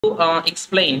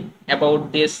explain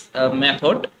about this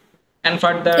method, and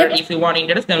further, if you want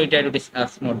interest, then we try to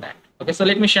discuss more that. Okay, so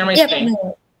let me share my screen.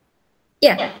 No.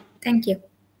 Yeah, thank you.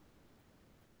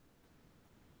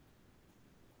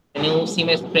 Can you see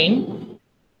my screen?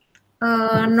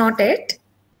 Not yet.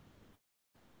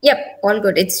 Yep, all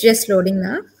good. It's just loading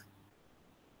now.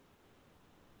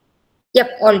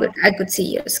 Yep, all good. I could see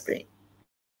your screen.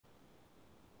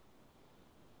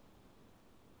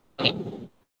 Okay.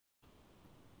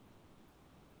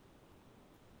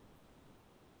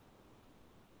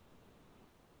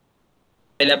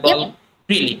 Available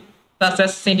freely, such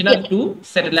as Sentinel-2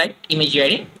 satellite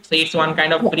imagery. So it's one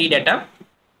kind of free data.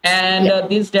 And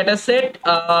this data set,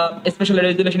 spatial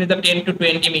resolution is the 10 to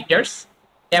 20 meters,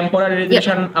 temporal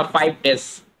resolution of 5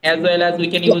 days. As well as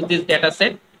we can use this data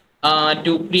set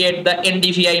to create the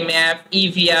NDVI map,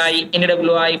 EVI,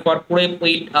 NWI for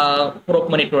probe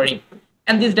monitoring.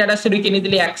 And this data set we can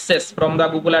easily access from the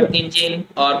Google Earth Engine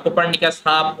or Copernicus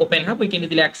Hub, Open Hub. We can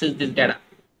easily access this data.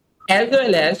 As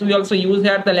well as we also use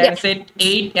here the Landsat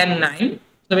 8 and 9.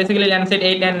 So basically Landsat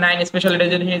 8 and 9 spatial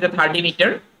resolution is a 30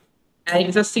 meter. And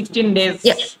it's a 16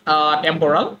 days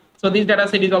temporal. So this data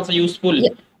set is also useful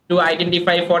to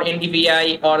identify for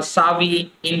NDVI or SAVI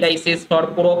indices for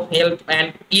probe health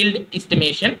and yield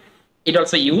estimation. It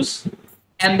also use.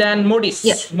 And then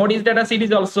MODIS. MODIS data set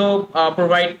is also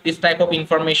provide this type of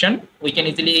information. We can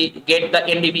easily get the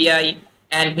NDVI,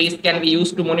 and which can be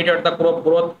used to monitor the probe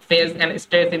growth phase and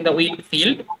stress in the wind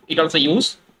field. It also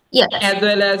use. As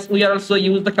well as we also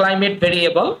use the climate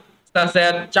variable, such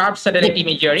as chart satellite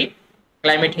imagery,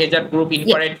 climate hazard group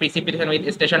infrared precipitation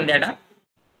with station data.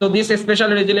 So this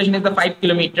spatial resolution is the 5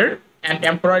 kilometer and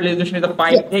temporal resolution is the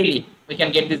 5 daily. We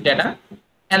can get this data.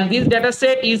 And this data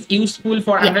set is useful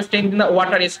for understanding the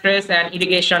water stress and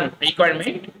irrigation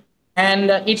requirement.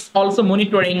 And it's also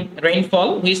monitoring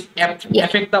rainfall, which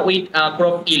affect the wheat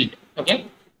crop yield. Okay.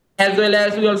 As well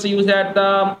as we also use that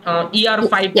the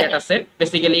ER5 data set.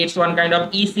 Basically, it's one kind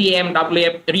of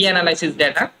ECMWF reanalysis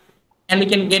data. And we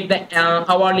can get the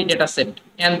hourly data set.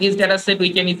 And this data set,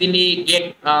 we can easily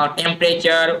get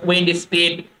temperature, wind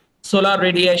speed, solar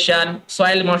radiation,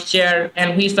 soil moisture,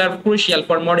 and which are crucial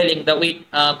for modeling the wheat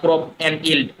crop and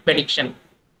yield prediction.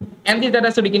 And this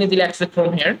data set we can easily access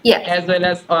from here. As well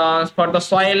as for the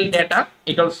soil data,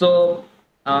 it also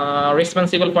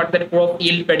responsible for the crop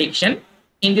yield prediction.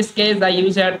 In this case, I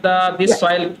use here this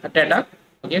soil data.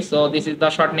 Okay, so this is the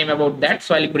short name about that,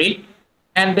 soil grid.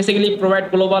 And basically provide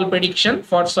global prediction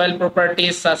for soil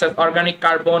properties such as organic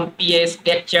carbon, pH,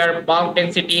 texture, bulk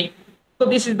density. So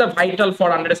this is the vital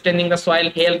for understanding the soil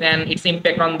health and its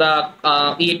impact on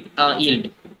the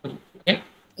yield. Okay.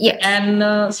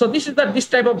 And so this is this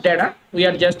type of data we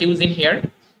are just using here.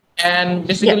 And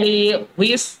basically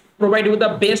we provide you the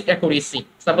best accuracy.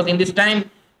 Suppose in this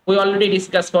time we already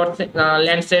discussed for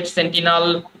Landsat,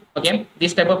 Sentinel, okay,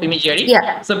 this type of imagery.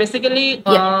 So basically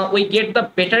we get the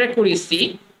better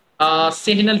accuracy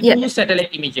Sentinel-2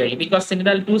 satellite imagery, because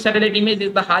Sentinel-2 satellite image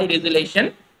is the high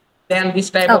resolution than this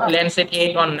type of Landsat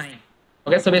 8 or 9.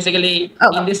 Okay, so basically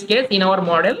in this case, in our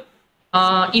model,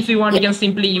 if you want, you can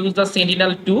simply use the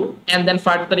Sentinel-2 and then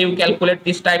further you calculate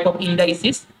this type of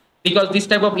indices, because this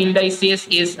type of indices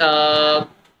is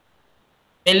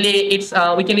mainly it's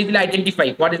we can easily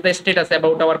identify what is the status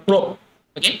about our probe.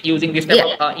 Okay, using this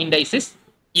type of indices.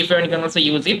 If you want, you can also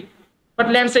use it. But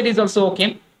Landsat is also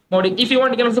okay. If you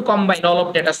want, you can also combine all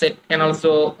of data set and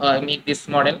also make this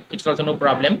model. It's also no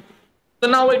problem. So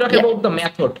now we talk about the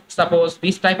method. Suppose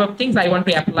this type of things I want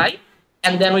to apply,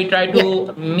 and then we try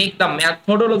to make the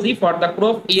methodology for the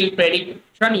crop yield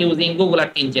prediction using Google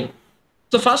Earth Engine.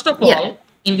 So first of all,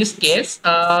 in this case,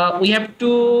 we have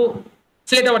to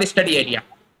select our study area.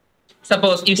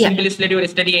 Suppose you simply select your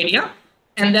study area,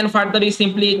 and then further you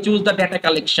simply choose the data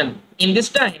collection. In this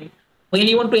time, when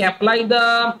you want to apply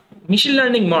the machine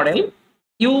learning model,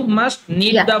 you must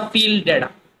need the field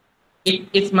data.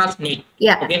 It must need.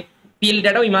 Okay, field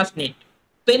data we must need.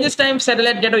 So in this time,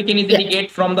 satellite data we can easily get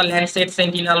from the Landsat,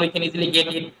 Sentinel. We can easily get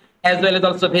it, as well as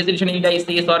also vegetation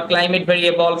indices or climate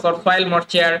variables or soil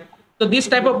moisture. So this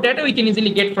type of data we can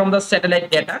easily get from the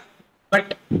satellite data.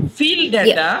 But field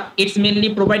data, it's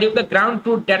mainly providing the ground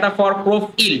truth data for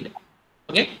crop yield.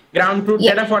 Okay, ground truth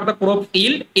data for the crop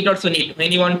yield, it also need.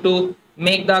 When you want to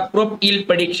make the crop yield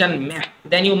prediction map,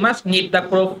 then you must need the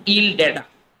crop yield data,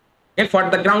 okay, for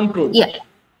the ground truth.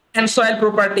 And soil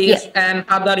properties and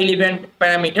other relevant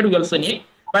parameter we also need.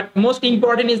 But most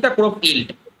important is the crop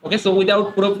yield. Okay, so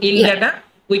without crop yield data,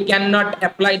 we cannot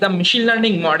apply the machine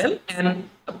learning model and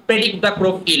predict the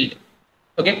crop yield.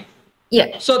 Okay.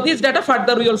 So this data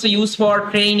further we also use for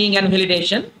training and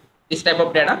validation. this type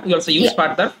of data. We also use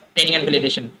further training and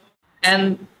validation.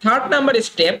 And third number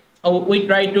step, we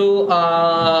try to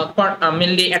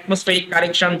mainly atmospheric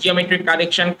correction, geometric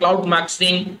correction, cloud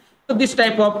masking. So this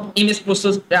type of image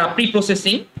process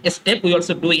pre-processing step we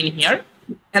also do in here.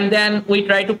 And then we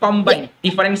try to combine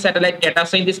different satellite data.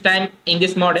 So in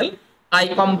this model, I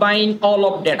combine all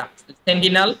of data,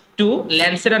 Sentinel, 2,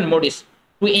 Landsat, and MODIS,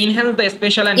 to enhance the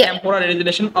spatial and temporal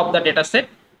resolution of the data set.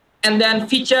 And then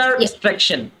feature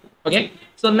extraction. Okay,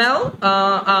 so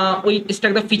now we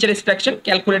extract the feature extraction,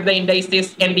 calculate the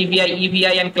indices, NDVI,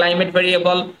 EVI, and climate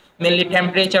variable, mainly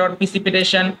temperature or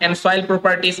precipitation, and soil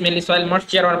properties, mainly soil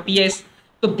moisture or pH.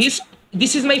 So this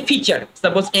is my feature.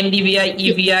 Suppose NDVI,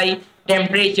 EVI,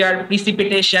 temperature,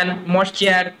 precipitation,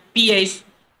 moisture, pH.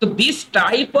 So this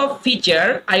type of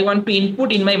feature I want to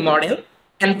input in my model,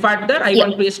 and further I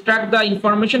want to extract the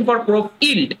information for crop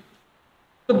yield.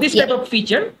 So this type of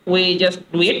feature we just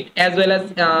do it, as well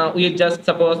as we just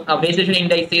suppose a vegetation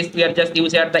indices. We are just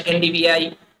using the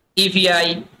NDVI,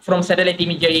 EVI from satellite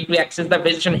imagery to access the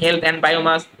vegetation health and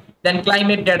biomass. Then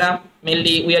climate data,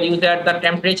 mainly we are using the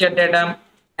temperature data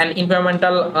and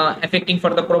environmental affecting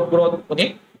for the crop growth.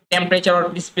 Okay, temperature or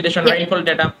precipitation, rainfall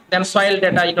data. Then soil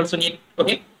data it also need.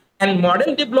 Okay, and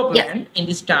model development in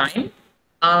this time.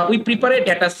 We prepare a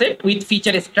data set with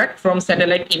feature extract from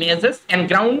satellite images and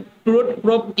ground truth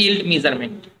crop yield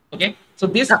measurement. Okay, so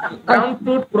this ground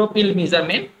truth crop yield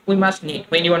measurement we must need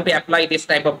when you want to apply this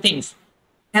type of things.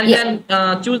 And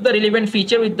then choose the relevant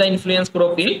feature with the influence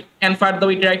crop yield. And further,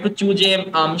 we try to choose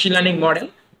a machine learning model,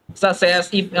 such as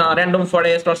if random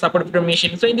forest or supported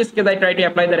machine. So in this case, I try to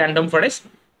apply the random forest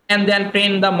and then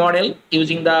train the model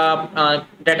using the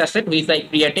data set which I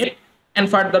created. And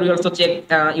further, we also check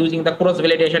using the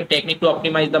cross-validation technique to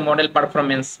optimize the model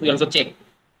performance. We also check.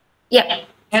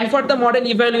 And for the model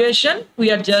evaluation, we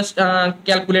are just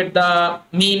calculate the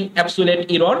mean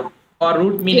absolute error or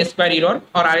root mean square error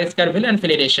or R-square value and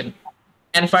validation.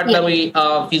 And further, we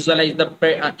visualize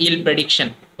the yield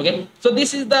prediction. Okay, so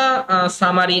this is the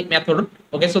summary method.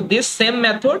 Okay, so this same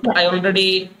method I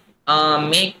already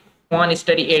make one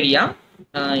study area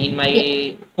in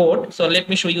my code. So let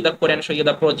me show you the code and show you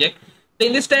the project. So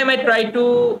in this time, I try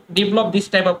to develop this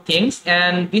type of things,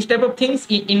 and this type of things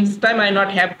in this time I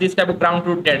not have this type of ground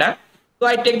truth data. So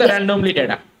I take the randomly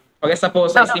data. Okay,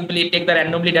 suppose I simply take the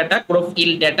randomly data, crop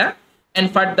yield data,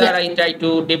 and further I try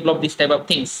to develop this type of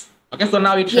things. Okay, so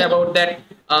now it's about that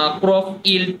crop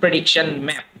yield prediction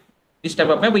map. This type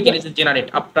of map we can generate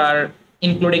after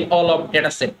including all of data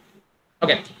set.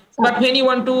 Okay, but when you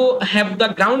want to have the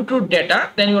ground truth data,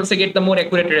 then you also get the more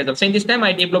accurate results. So in this time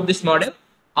I develop this model.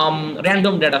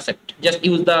 Random data set, just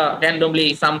use the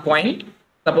randomly some point.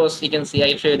 Suppose you can see,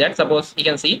 I show you that. Suppose you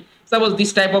can see, suppose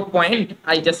this type of point,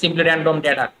 I just simply random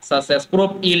data such as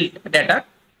crop yield data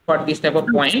for this type of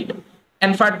point,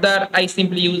 and further I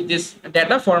simply use this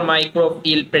data for my crop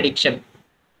yield prediction.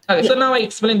 Okay, so now I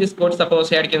explain this code. Suppose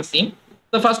here you can see,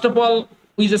 so first of all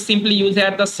we just simply use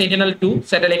here the Sentinel-2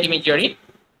 satellite imagery,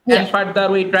 and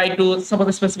further we try to suppose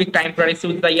a specific time period,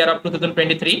 so the year of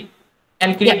 2023,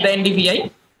 and create the NDVI.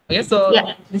 Okay, so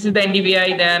this is the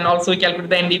NDVI. Then also we calculate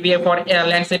the NDVI for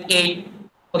Landsat 8.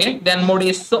 Okay, then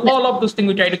MODIS. So all of those things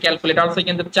we try to calculate. Also,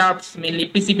 again, the charts, mainly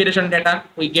precipitation data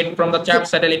we get from the chart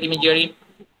satellite imagery,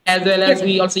 as well as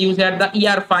we also use here the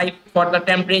ER5 for the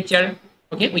temperature.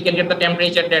 Okay, we can get the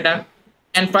temperature data,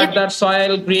 and further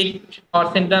soil grid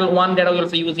or Sentinel-1 data we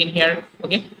also use in here.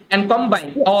 Okay, and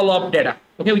combine all of data.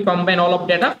 Okay, we combine all of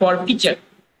data for feature.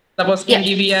 Suppose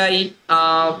NDVI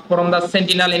from the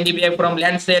Sentinel, NDVI from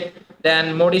Landsat,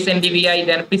 then MODIS NDVI,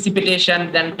 then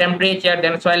precipitation, then temperature,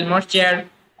 then soil moisture.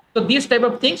 So these type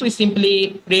of things we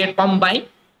simply create combine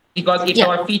because it's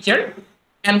our feature,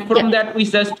 and from that we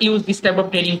just use this type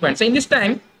of training point. So in this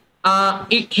time,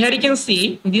 here you can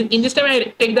see in this time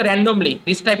I take the randomly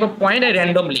this type of point I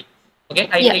randomly. Okay,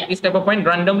 I take this type of point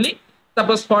randomly.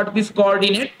 Suppose for this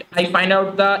coordinate I find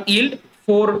out the yield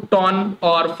 4 ton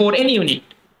or for any unit.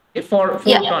 Okay, for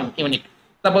 4 ton unit.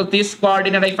 Suppose this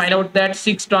coordinate I find out that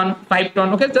 6 ton, 5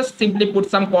 ton. Okay, just simply put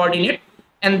some coordinate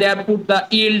and there put the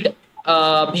yield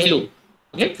value.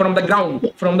 Okay, from the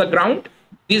ground.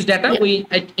 This data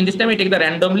in this time I take the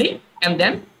randomly and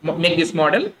then make this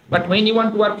model. But when you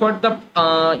want to work for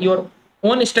the your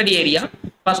own study area,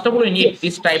 first of all you need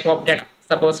this type of data.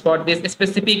 Suppose for this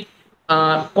specific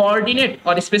coordinate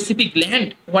or specific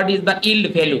land, what is the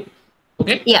yield value?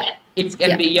 Okay, it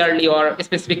can be yearly or a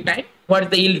specific time. What is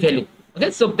the yield value?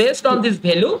 Okay, so based on this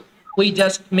value, we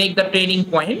just make the training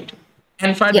point,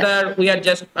 and further we are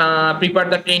just prepare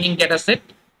the training data set,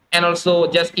 and also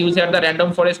just use here the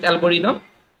random forest algorithm,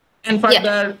 and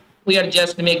further we are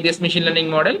just make this machine learning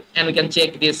model, and we can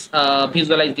check this,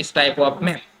 visualize this type of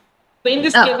map. So in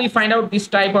this case, we find out this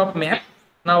type of map.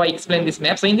 Now I explain this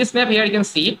map. So in this map here, you can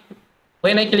see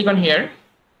when I click on here.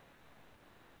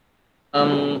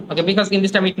 Okay, because in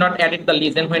this time it not added the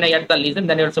legend. When I add the legend,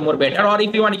 then it's more better. Or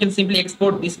if you want, you can simply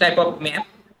export this type of map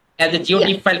as a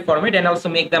GeoTIFF file format, and also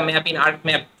make the map in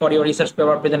ArcMap for your research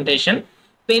paper presentation.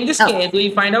 So in this case,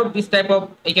 we find out this type of,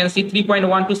 you can see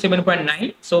 3.1 to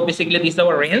 7.9. So basically this is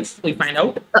our range we find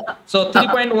out. So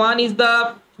 3.1 is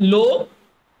the low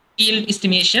yield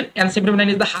estimation and 7.9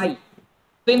 is the high.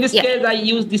 So in this case, I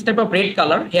use this type of red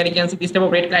color. Here you can see this type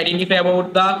of red color identify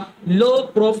about the low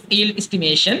crop yield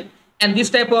estimation, and this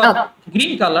type of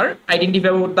green color identify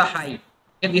about the high.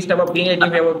 And this type of green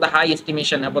identify about the high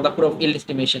estimation, about the crop yield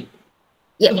estimation.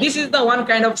 So this is the one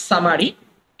kind of summary.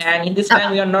 And in this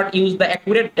time, we are not use the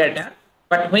accurate data.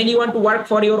 But when you want to work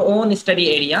for your own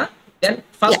study area, then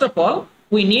first of all,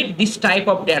 we need this type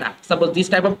of data. Suppose this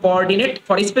type of coordinate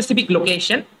for a specific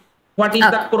location. What is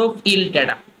the crop yield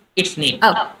data? It's need.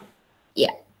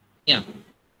 Yeah.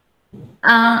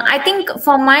 I think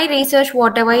for my research,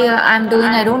 whatever I'm doing,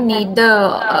 I don't need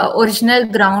the original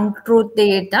ground truth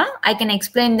data. I can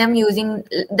explain them using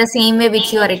the same way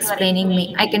which you are explaining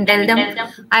me. I can tell them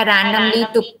I randomly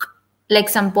took like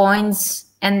some points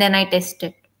and then I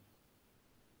tested.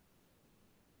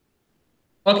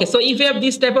 Okay, so if you have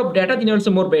this type of data, then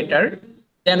also more better.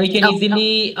 Then we can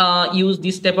easily use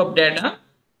this type of data.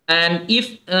 And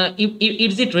if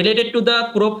is it related to the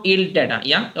crop yield data?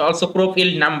 Yeah, also crop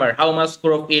yield number, how much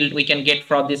crop yield we can get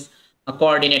from this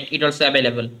coordinate, it also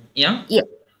available. Yeah.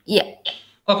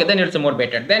 Okay, then it's more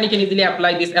better. Then you can easily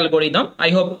apply this algorithm. I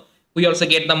hope we also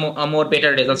get the more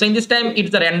better results. So in this time,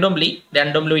 it's randomly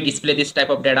we display this type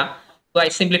of data. So I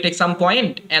simply take some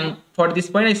point, and for this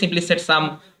point, I simply set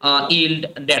some yield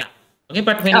data. Okay,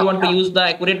 but when you want to use the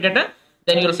accurate data,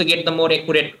 then you also get the more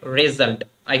accurate result.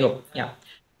 I hope. Yeah.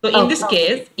 So in this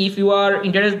case, if you are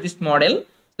interested in this model,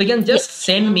 so you can just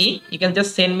send me. You can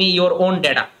just send me your own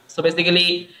data. So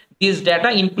basically, this data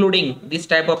including this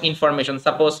type of information.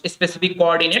 Suppose a specific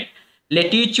coordinate,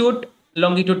 latitude,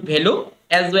 longitude value,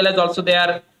 as well as also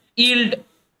their yield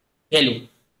value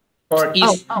for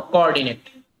each coordinate.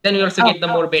 Then you also get the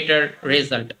more better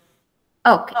result.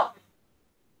 Okay.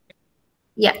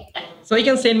 Yeah. So you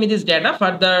can send me this data.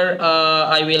 Further,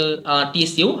 I will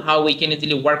teach you how we can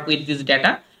easily work with this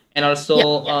data and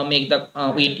also make the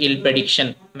yield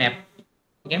prediction map.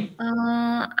 Okay.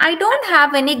 I don't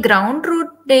have any ground truth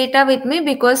data with me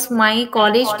because my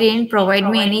college didn't provide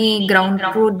me any ground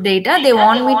truth data. They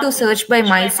want me to search by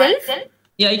myself.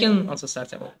 Yeah, you can also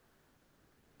search about it.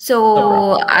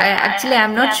 So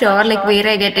I'm not sure like where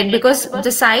I get it, because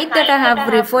the site that I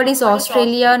have referred is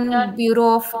Australian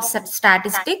Bureau of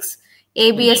Statistics,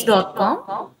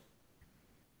 abs.com.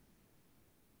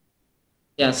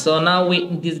 Yeah, so now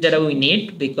this data we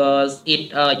need because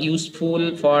it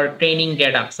useful for training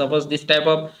data. Suppose this type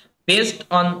of based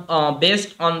on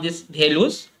these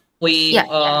values, we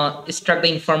extract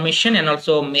the information and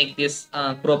also make this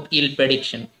crop yield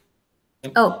prediction.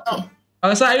 Okay.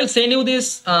 So I will send you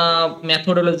this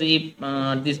methodology,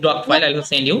 this doc file. I will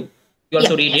send you. You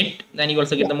also read it, then you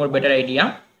also get the more better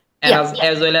idea. And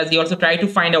as well as you also try to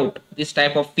find out this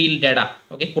type of field data,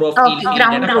 okay, crop yield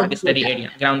data for the study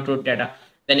area, ground truth data.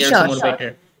 Then it's more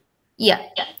better.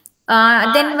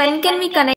 Then when can we connect?